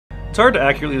It's hard to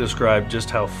accurately describe just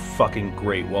how fucking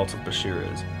great Waltz with Bashir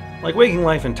is. Like Waking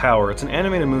Life and Tower, it's an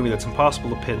animated movie that's impossible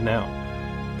to pin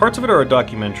down. Parts of it are a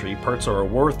documentary, parts are a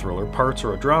war thriller, parts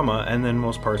are a drama, and then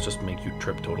most parts just make you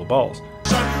trip total balls.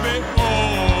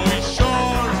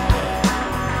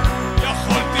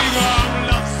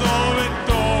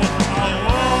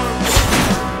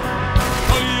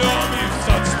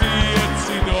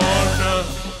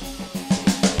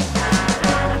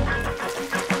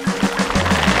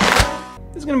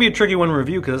 This is going to be a tricky one to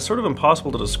review because it's sort of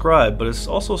impossible to describe, but it's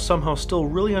also somehow still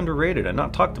really underrated and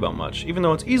not talked about much, even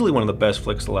though it's easily one of the best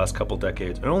flicks of the last couple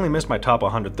decades. It only missed my top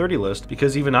 130 list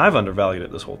because even I've undervalued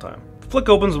it this whole time. The flick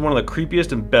opens with one of the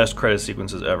creepiest and best credit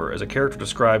sequences ever, as a character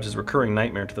describes his recurring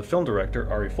nightmare to the film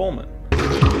director Ari Folman.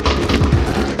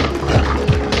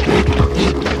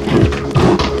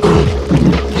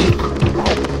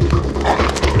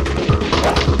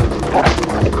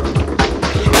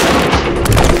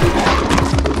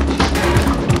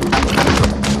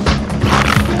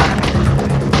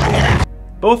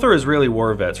 Both are Israeli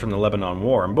war vets from the Lebanon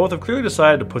War, and both have clearly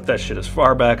decided to put that shit as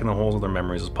far back in the holes of their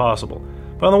memories as possible.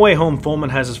 But on the way home, Folman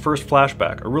has his first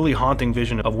flashback, a really haunting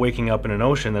vision of waking up in an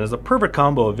ocean that is the perfect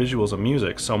combo of visuals and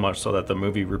music, so much so that the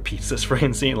movie repeats this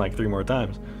friggin' scene like 3 more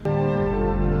times.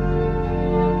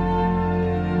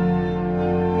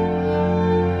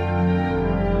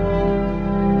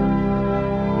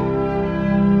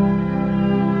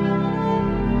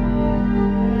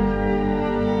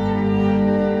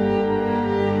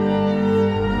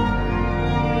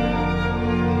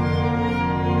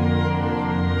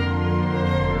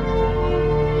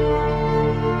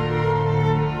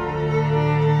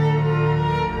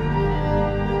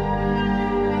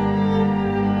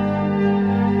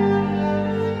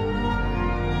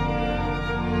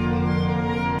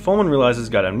 Folman realizes he's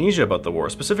got amnesia about the war,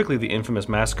 specifically the infamous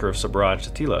massacre of Sabra and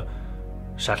Shatila,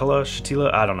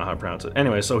 I don't know how to pronounce it.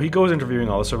 Anyway, so he goes interviewing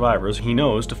all the survivors he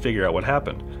knows to figure out what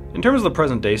happened. In terms of the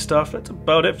present day stuff, that's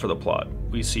about it for the plot.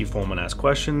 We see Folman ask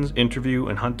questions, interview,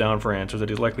 and hunt down for answers that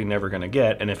he's likely never gonna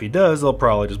get, and if he does, they'll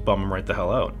probably just bum him right the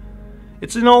hell out.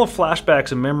 It's in all the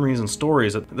flashbacks and memories and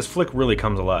stories that this flick really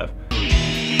comes alive.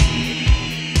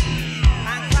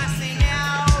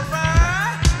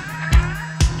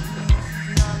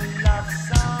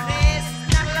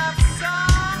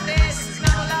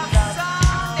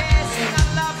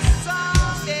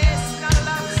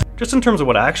 Just in terms of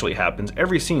what actually happens,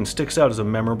 every scene sticks out as a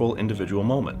memorable individual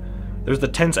moment. There's the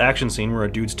tense action scene where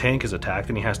a dude's tank is attacked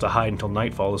and he has to hide until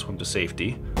nightfall to swim to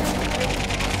safety.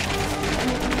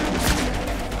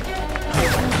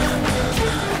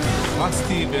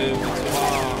 רצתי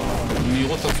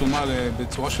במהירות עצומה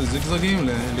בצורה של זיגזגים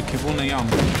לכיוון הים.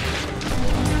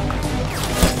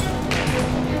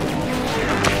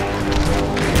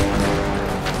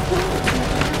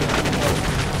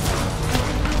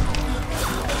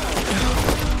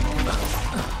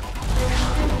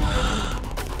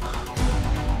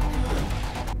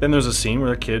 Then there's a scene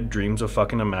where a kid dreams of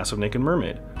fucking a massive naked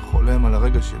mermaid. חולם על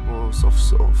הרגע שבו סוף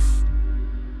סוף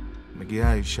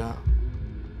מגיעה האישה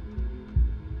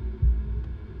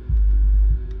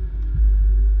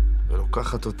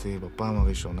ולוקחת אותי בפעם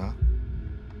הראשונה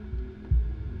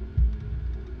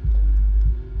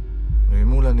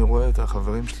וממול אני רואה את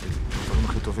החברים שלי, החברים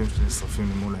הכי טובים שלי נשרפים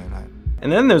ממול העיניים.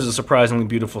 And then there's a surprisingly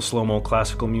beautiful slow-mo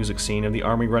classical music scene of the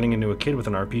army running into a kid with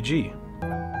an RPG.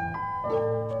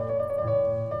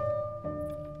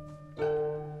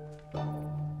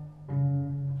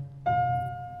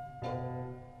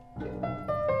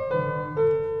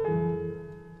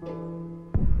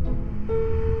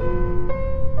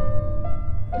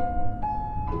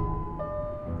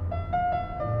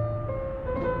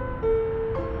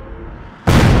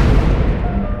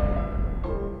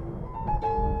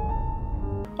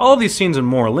 All of these scenes and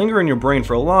more linger in your brain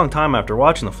for a long time after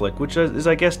watching the flick, which is,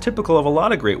 I guess, typical of a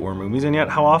lot of great war movies, and yet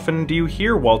how often do you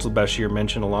hear Waltz with Bashir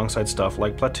mentioned alongside stuff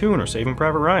like Platoon or Saving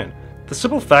Private Ryan? The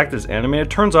simple fact that it's animated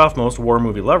turns off most war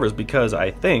movie lovers because I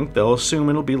think they'll assume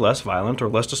it'll be less violent or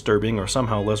less disturbing or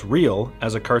somehow less real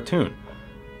as a cartoon.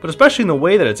 But especially in the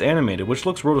way that it's animated, which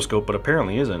looks rotoscope but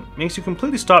apparently isn't, makes you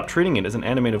completely stop treating it as an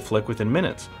animated flick within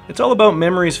minutes. It's all about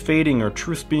memories fading or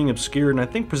truths being obscured, and I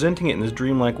think presenting it in this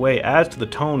dreamlike way adds to the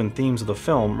tone and themes of the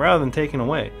film rather than taking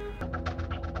away.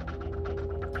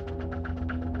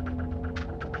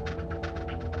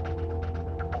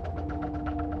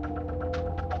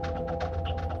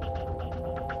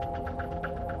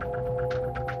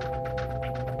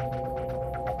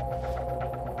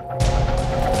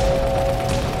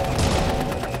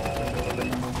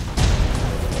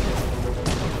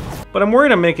 But I'm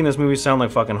worried I'm making this movie sound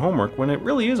like fucking homework when it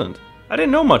really isn't. I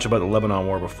didn't know much about the Lebanon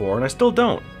War before, and I still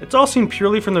don't. It's all seen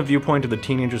purely from the viewpoint of the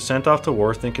teenagers sent off to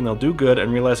war thinking they'll do good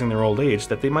and realizing their old age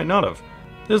that they might not have.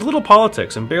 There's little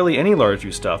politics and barely any large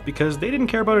view stuff because they didn't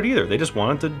care about it either, they just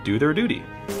wanted to do their duty.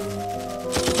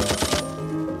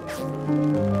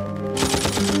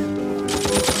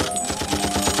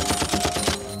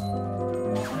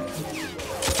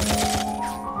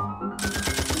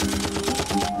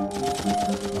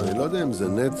 אני לא יודע אם זה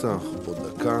נצח או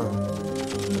דקה,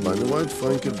 אבל אני רואה את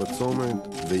פרנקל בצומת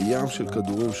וים של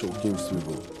כדורים שורקים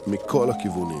סביבו, מכל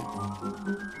הכיוונים.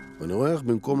 ואני רואה איך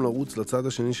במקום לרוץ לצד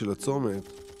השני של הצומת,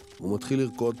 הוא מתחיל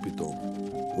לרקוד פתאום.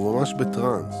 הוא ממש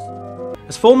בטרנס.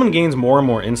 As Fullman gains more and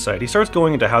more insight, he starts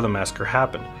going into how the massacre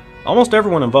happened. Almost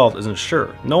everyone involved isn't sure.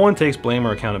 No one takes blame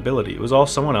or accountability. It was all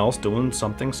someone else doing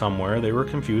something somewhere. They were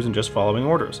confused and just following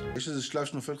orders. יש איזה שלב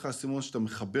שנופל לך הסימון שאתה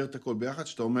מחבר את הכל ביחד,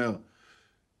 שאתה אומר,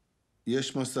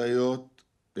 יש מסעיות,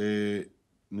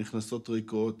 נכנסות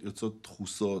ריקות, יוצאות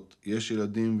דחוסות, יש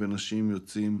ילדים ונשים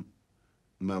יוצאים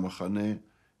מהמחנה,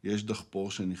 יש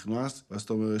דחפור שנכנס, ואז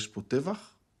אתה אומר, יש פה טבח?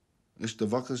 יש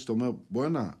דבר כזה שאתה אומר,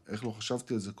 בוא'נה, איך לא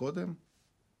חשבתי על זה קודם?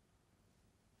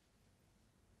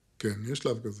 כן, יש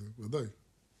שלב כזה, ודאי.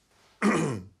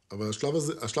 אבל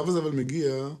השלב הזה אבל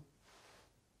מגיע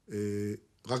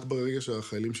רק ברגע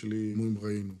שהחיילים שלי מוים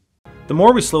ראינו. The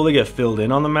more we slowly get filled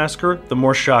in on the massacre, the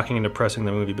more shocking and depressing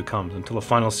the movie becomes, until the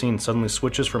final scene suddenly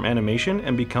switches from animation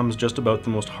and becomes just about the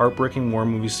most heartbreaking war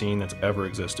movie scene that's ever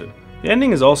existed. The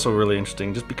ending is also really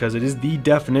interesting just because it is the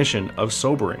definition of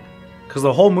sobering. Because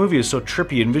the whole movie is so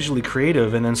trippy and visually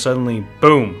creative, and then suddenly,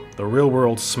 boom, the real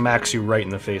world smacks you right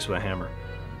in the face with a hammer.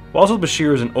 Waltz with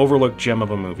Bashir is an overlooked gem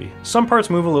of a movie. Some parts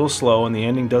move a little slow and the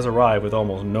ending does arrive with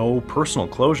almost no personal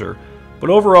closure, but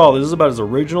overall this is about as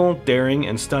original, daring,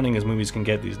 and stunning as movies can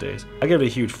get these days. I give it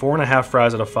a huge 4.5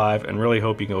 fries out of 5 and really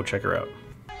hope you go check her out.